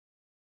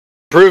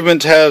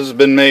Improvement has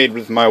been made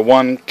with my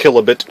 1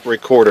 kilobit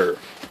recorder.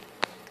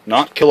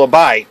 Not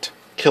kilobyte,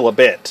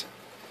 kilobit.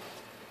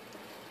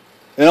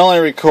 It only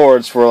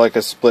records for like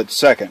a split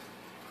second.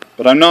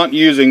 But I'm not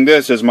using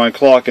this as my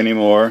clock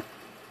anymore.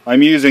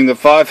 I'm using the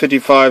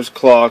 555's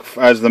clock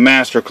as the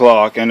master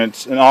clock, and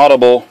it's an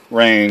audible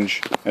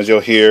range, as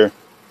you'll hear.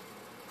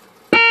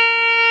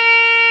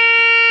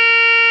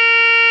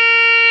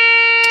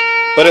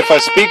 But if I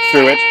speak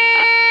through it,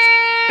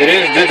 it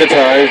is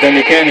digitized and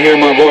you can hear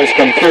my voice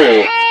come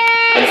through.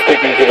 I'm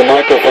speaking to the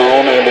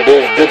microphone and it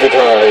is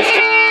digitized.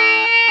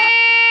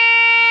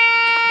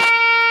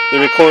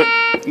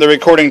 The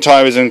recording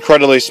time is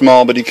incredibly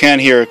small, but you can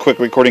hear a quick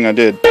recording I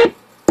did.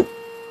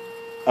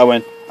 I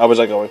was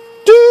like going,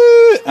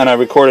 and I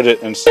recorded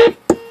it and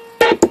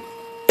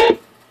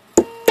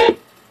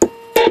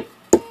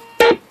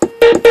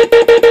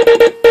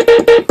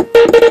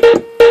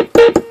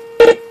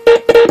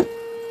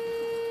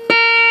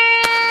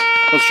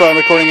let's try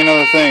recording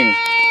another thing.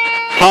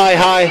 Hi,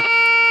 hi,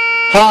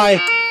 hi.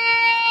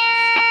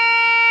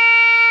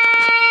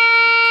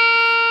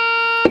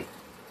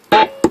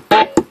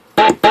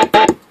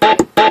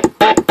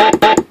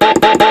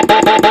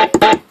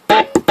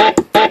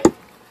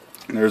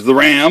 There's the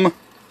RAM.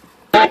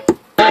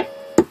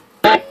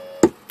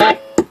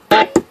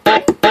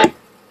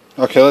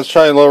 Okay, let's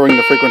try lowering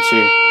the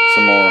frequency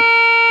some more.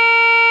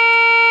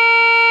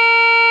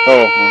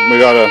 Oh,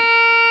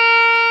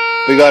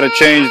 we gotta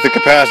change the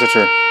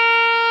capacitor.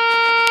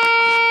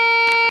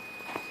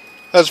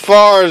 As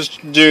far as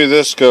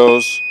this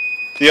goes,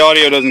 the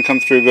audio doesn't come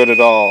through good at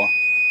all.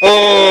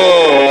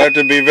 Oh, I have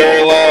to be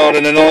very loud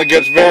and it only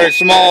gets very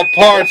small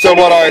parts of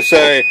what I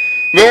say.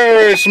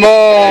 Very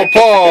small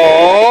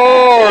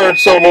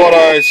parts of what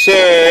I say.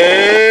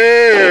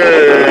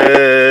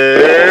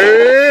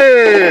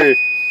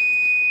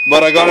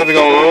 But I got it to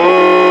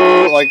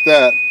go like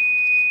that.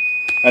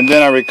 And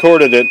then I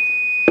recorded it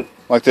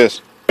like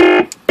this.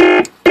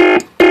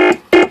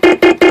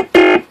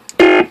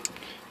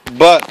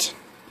 But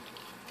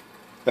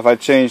if I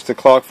change the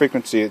clock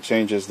frequency, it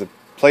changes the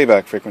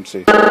playback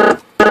frequency.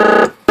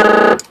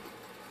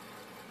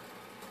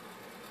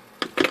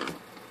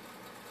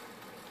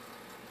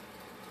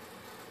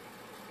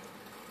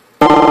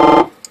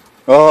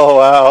 Oh,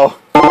 wow.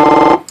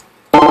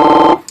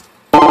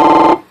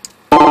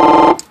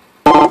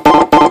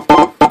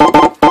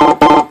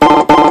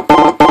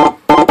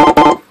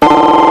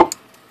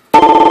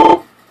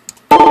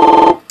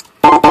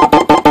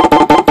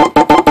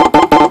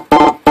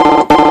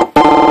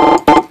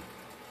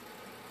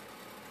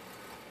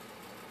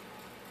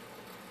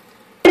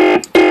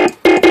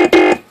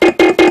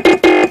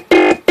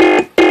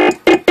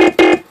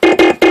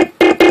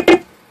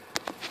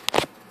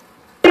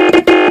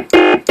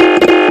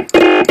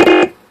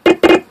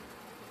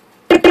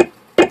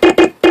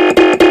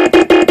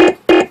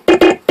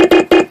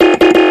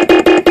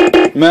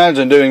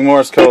 Imagine doing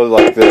Morse code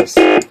like this.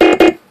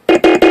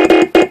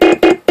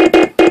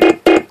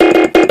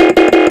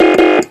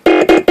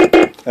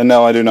 And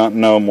no, I do not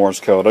know Morse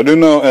code. I do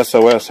know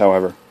SOS,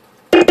 however.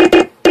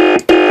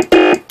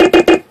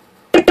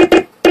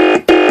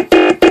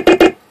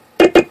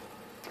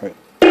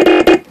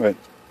 Wait.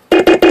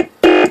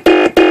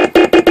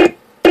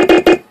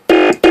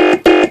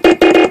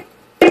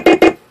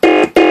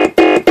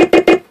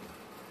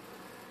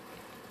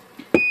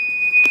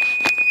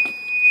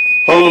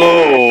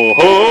 Hello,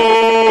 ho,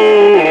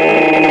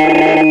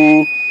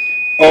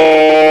 oh.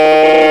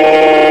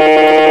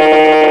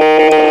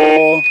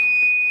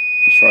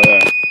 Let's try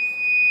that.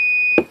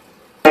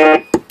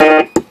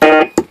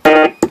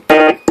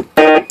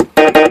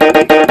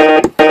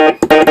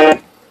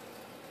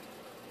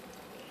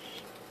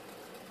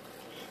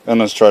 And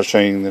let's try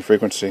changing the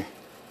frequency.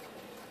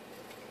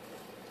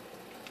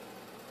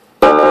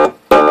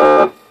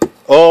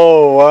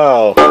 Oh,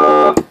 wow.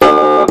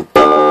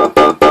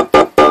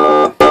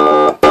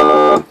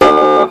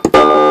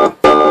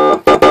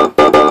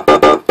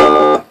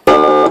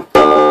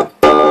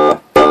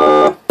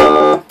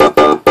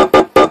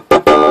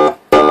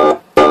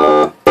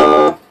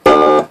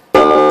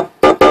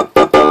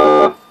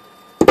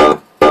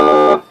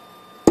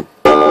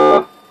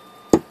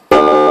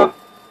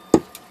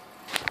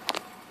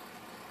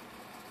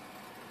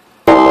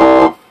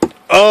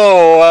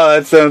 Oh, wow,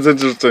 that sounds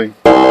interesting.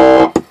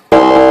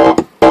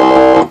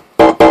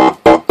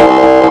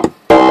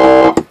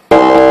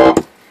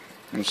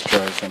 Let's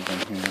try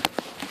something here.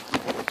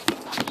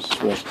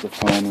 Just rest the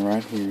phone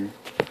right here.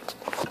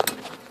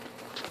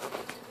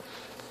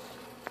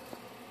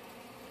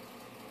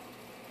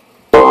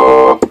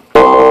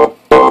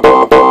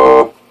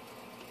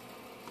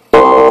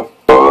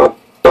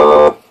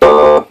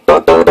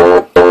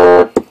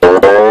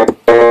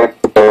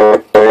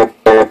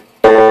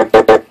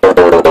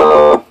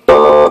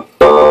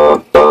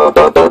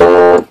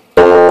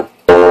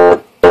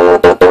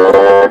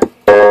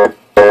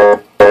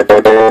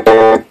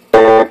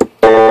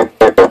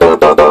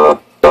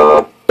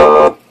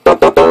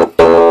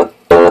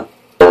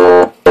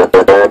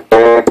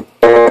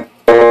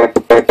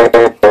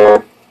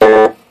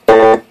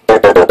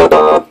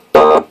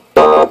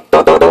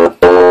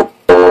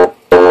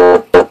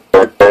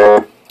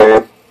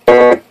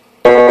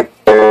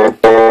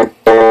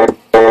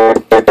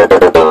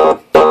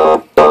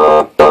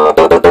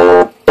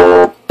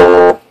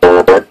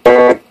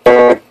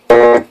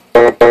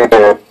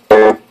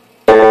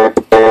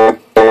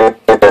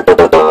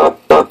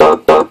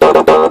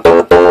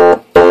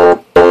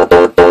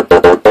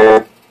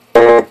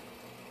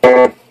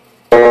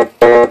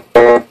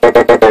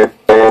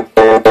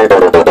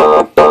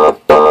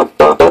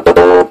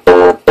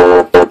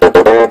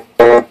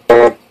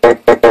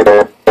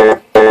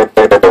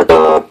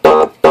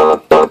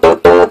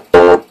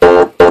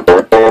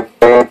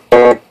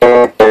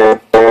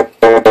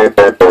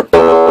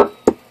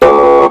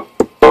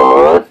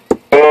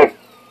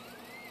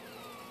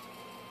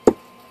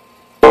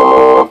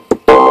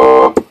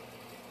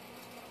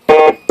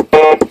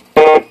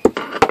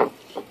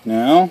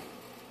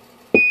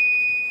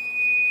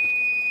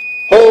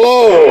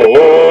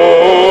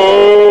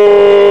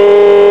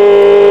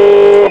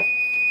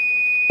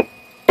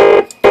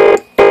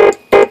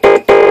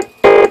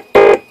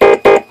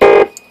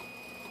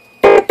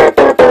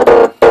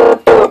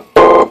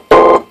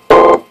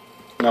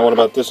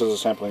 about this as a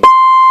sampling.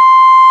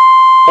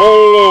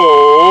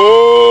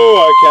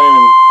 Hello! I can't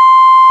even...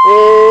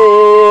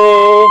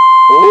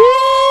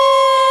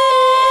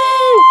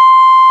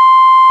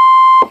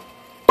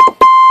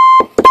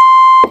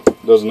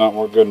 Does not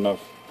work good enough.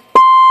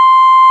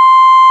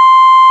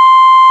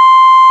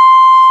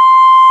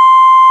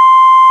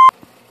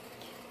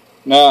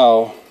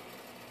 Now,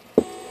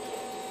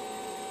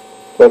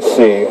 let's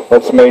see.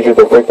 Let's measure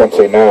the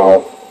frequency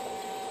now.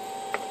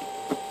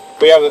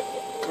 We have a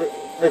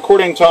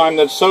recording time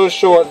that's so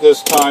short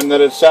this time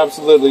that it's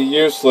absolutely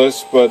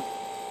useless, but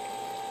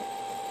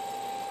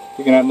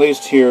you can at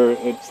least hear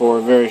it for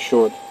a very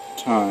short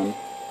time.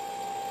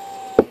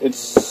 It's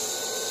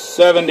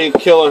 70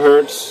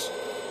 kilohertz.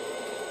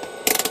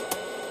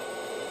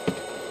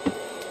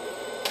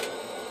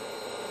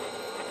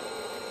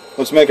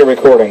 Let's make a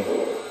recording.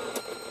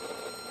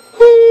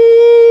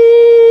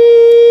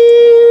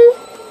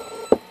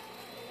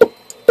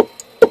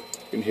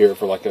 You can hear it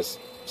for like a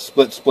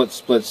split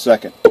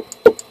second.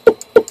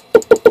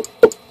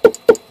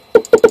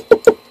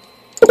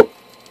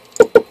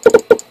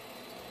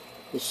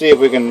 Let's see if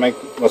we can make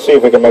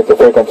the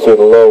frequency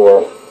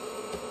lower.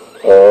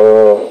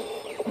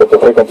 But the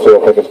frequency I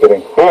think is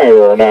getting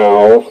higher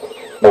now,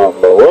 not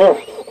lower.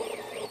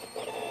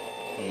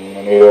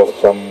 I need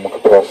some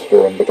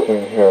capacitor in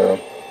between here.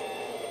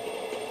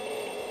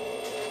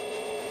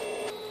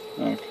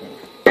 Okay.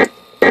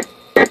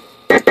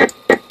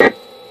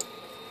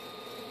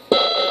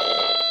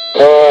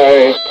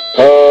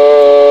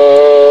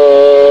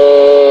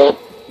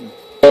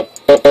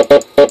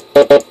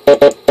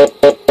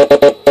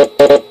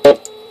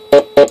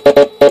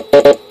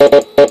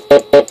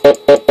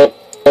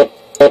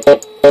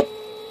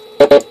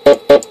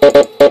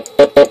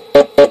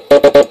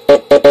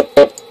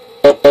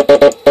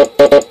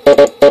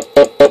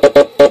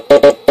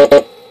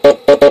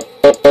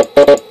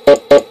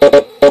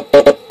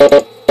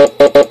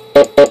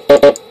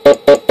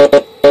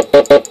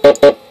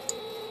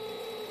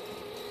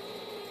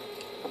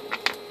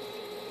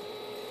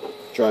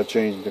 Try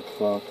changing the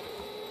clock.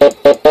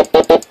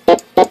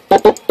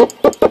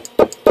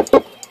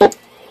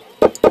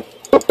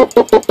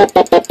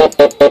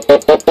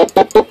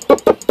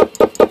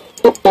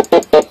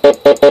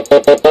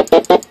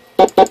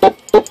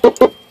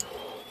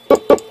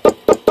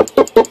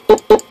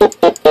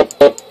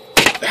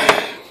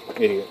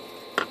 Idiot.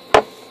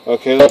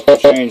 Okay,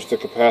 let's change the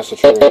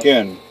capacitor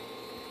again.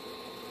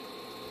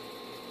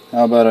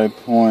 How about a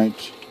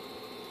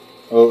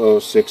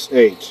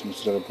 .0068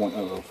 instead of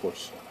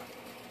 .0047?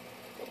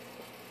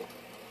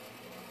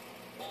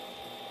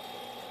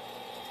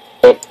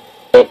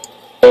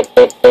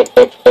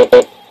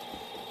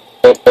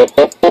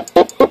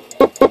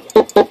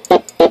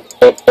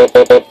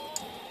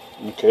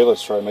 Okay,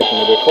 let's try making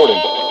a recording.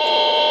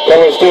 Can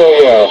we still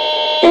hear?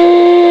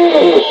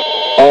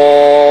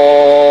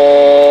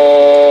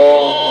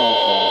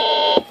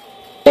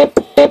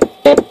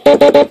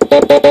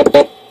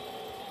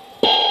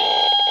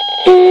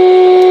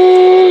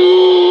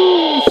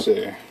 Let's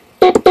see.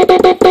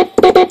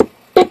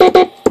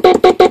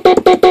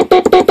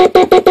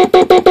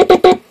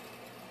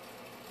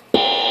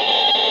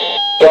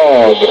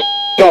 Dog.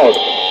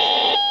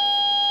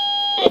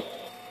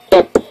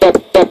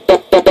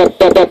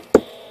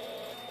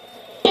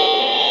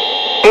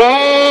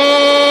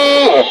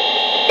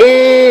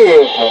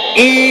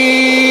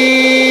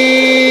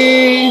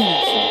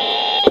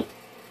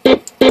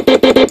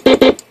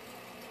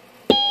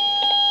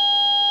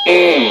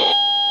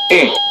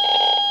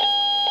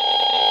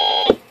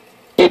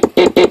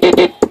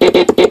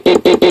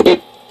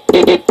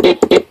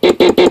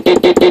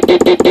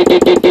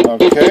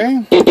 Okay.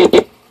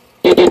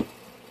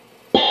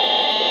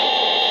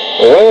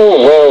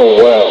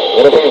 Well.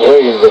 What if we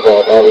raise the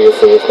clock?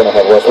 Obviously, it's going to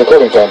have less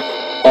recording time.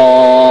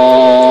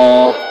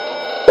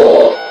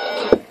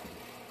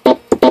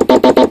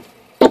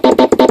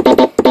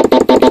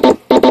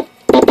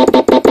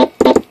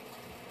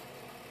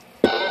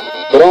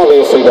 But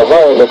obviously, the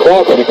higher the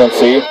clock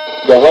frequency,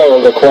 the higher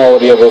the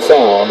quality of the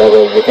sound.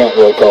 Although you can't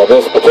really call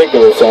this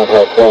particular sound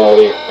high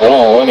quality at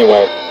all,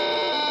 anyway.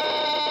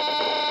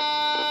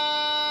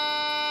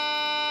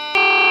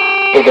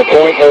 With the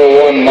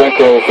 .01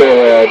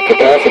 microfarad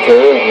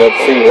capacitor, let's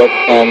see what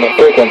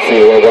frequency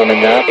we're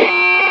running at.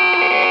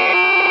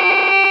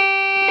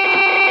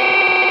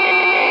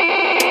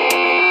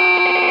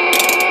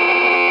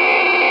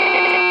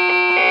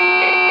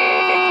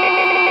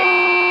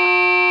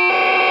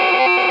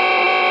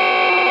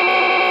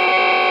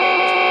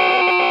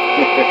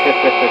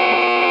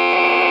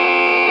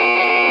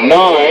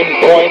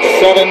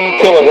 .7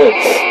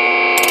 kilohertz.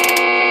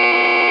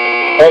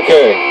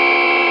 Okay.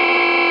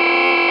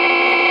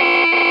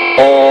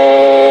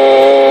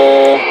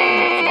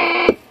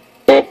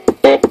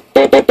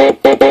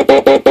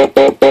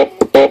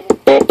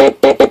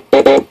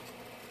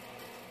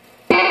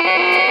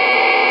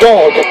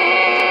 Dog.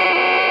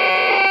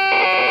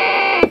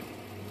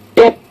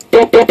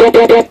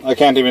 I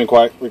can't even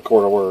quite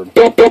record a word.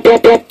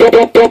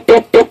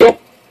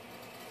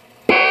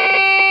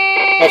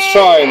 Let's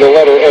try the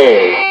letter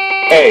A.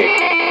 A.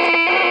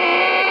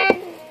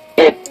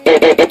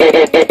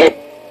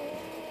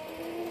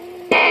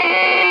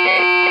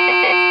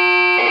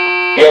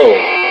 Yo,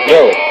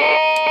 yo.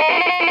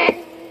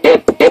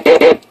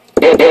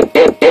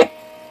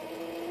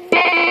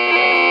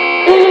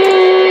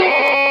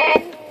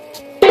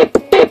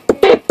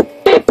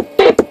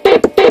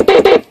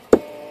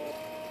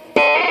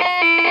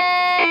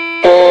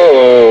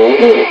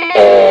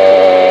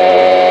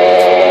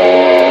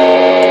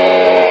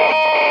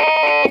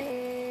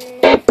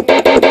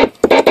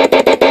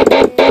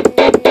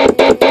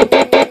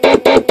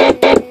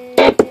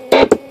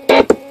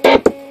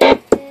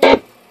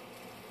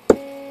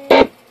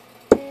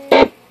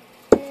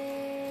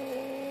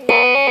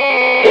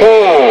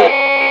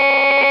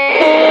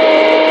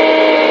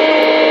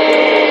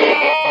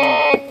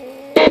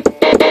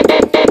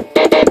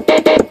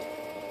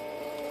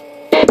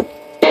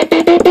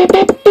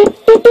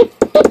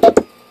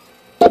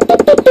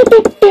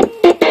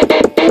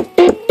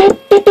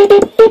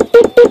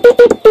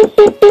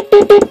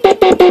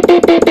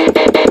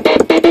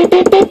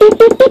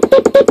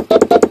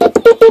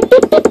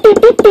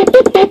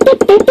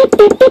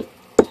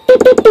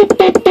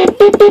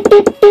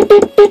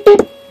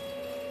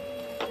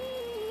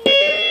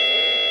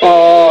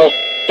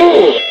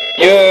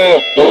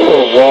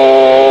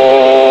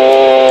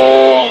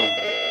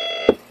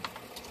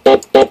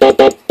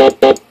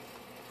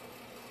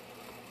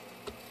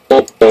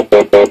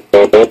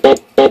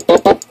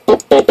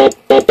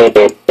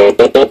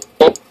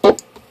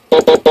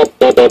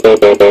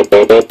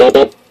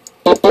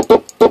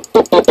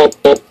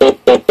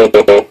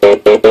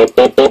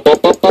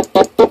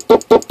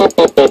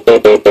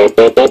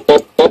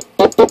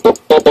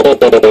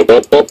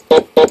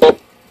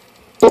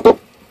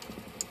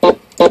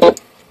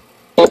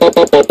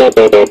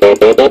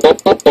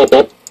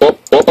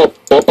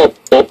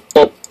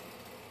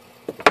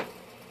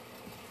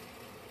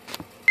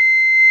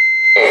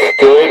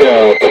 Straight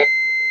out,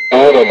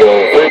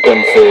 audible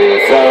frequency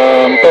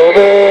sample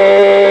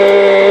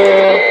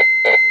there.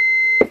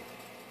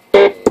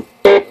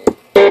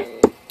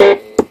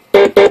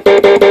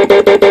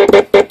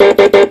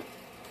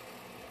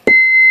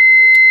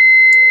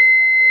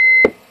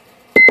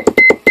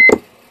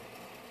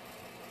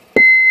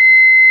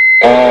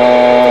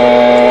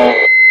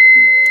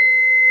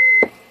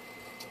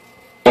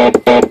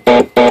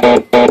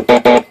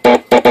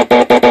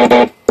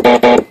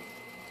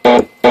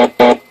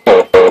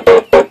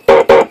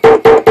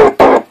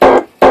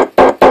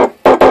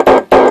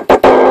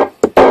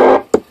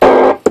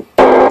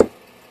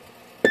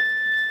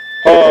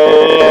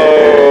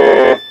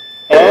 Hello,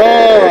 I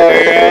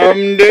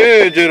am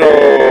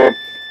digital.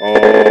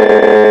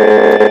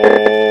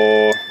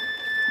 Oh,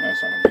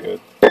 that's not gonna be good.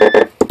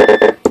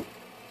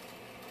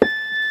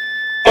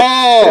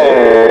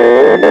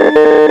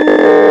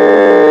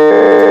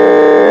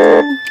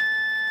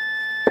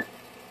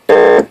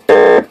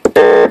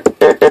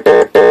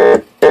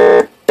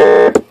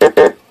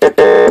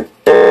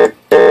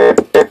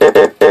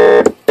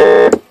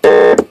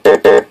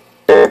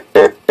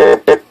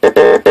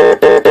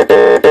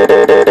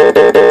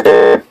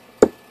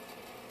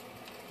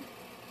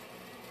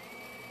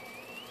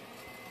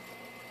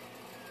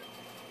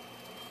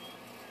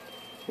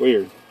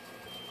 Weird.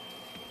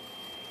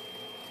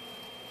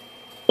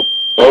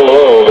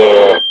 Hello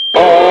there.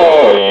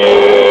 Oh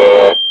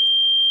yeah.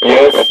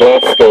 Yes,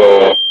 let's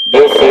go.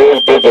 This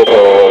is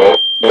digital.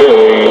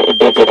 Very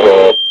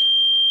digital.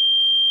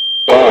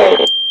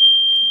 Bye.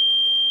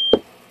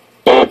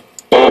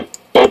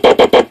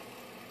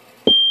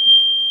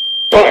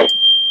 Bye.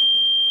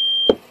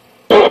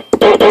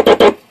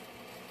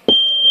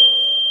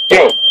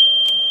 Yo.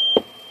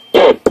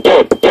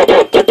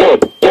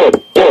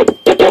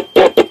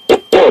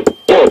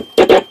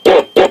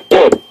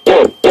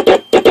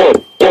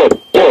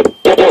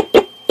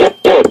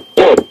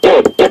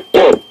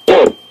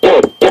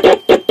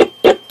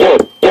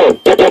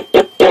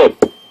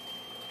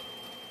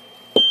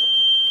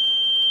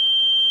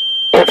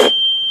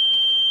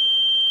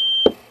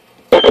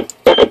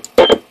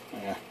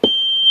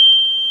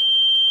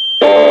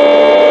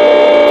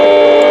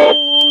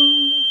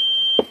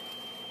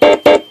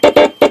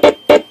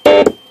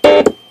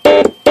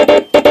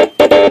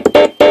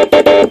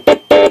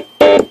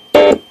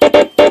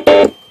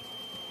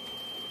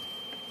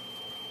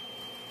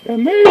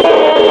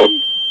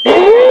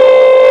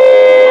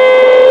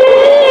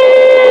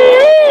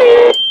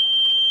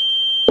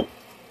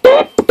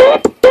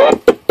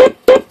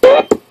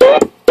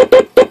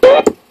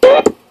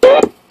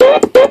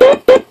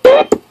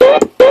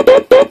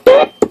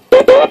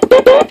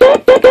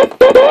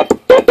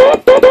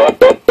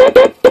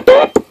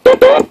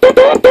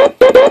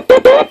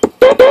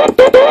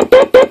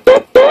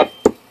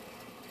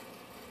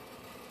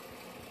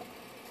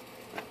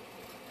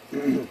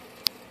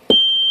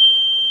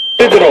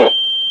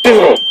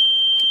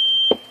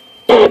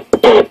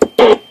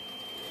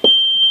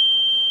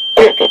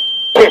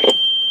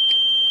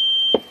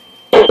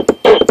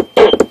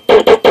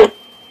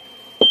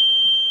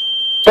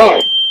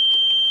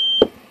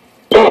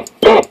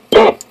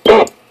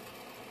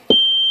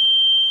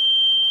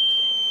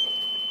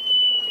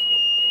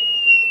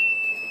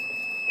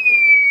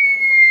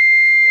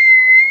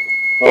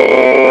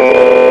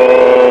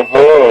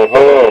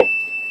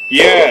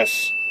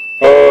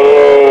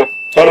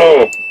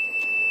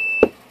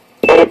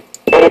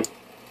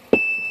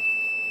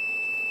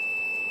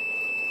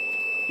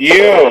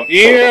 Yo,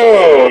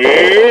 yo,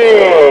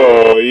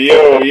 yo, yo,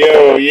 yo,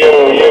 yo,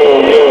 yo,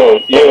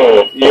 yo,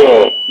 yo,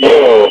 yo,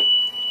 yo.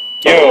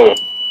 Yo.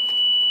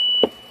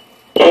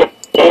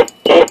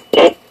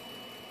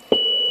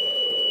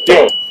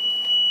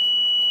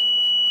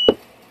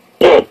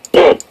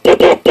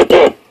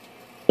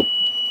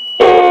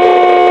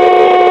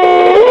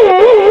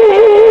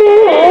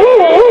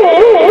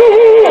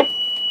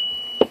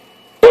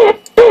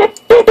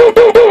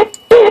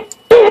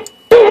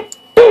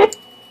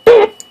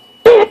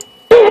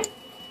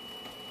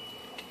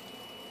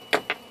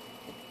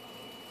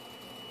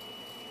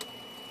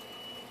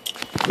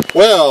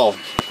 Well,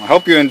 I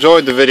hope you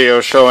enjoyed the video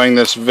showing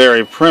this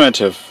very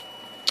primitive,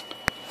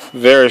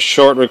 very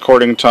short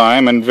recording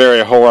time and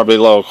very horribly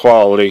low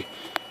quality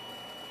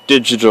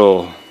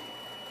digital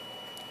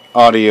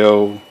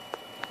audio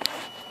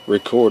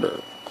recorder.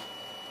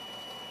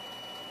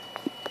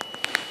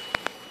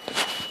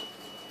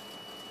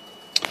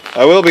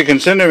 I will be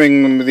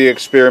considering the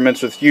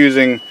experiments with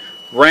using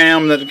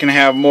RAM that can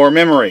have more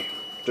memory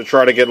to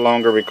try to get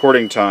longer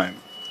recording time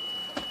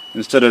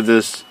instead of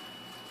this,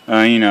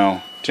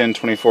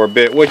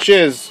 1024-bit, which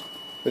is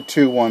the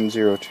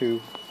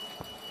 2102.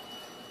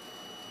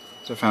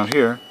 So I found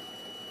here,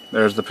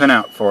 there's the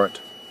pinout for it.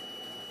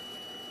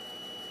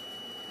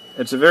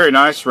 It's a very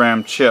nice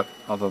RAM chip,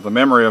 although the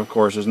memory, of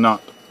course, is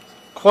not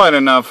quite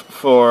enough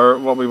for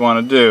what we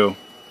want to do.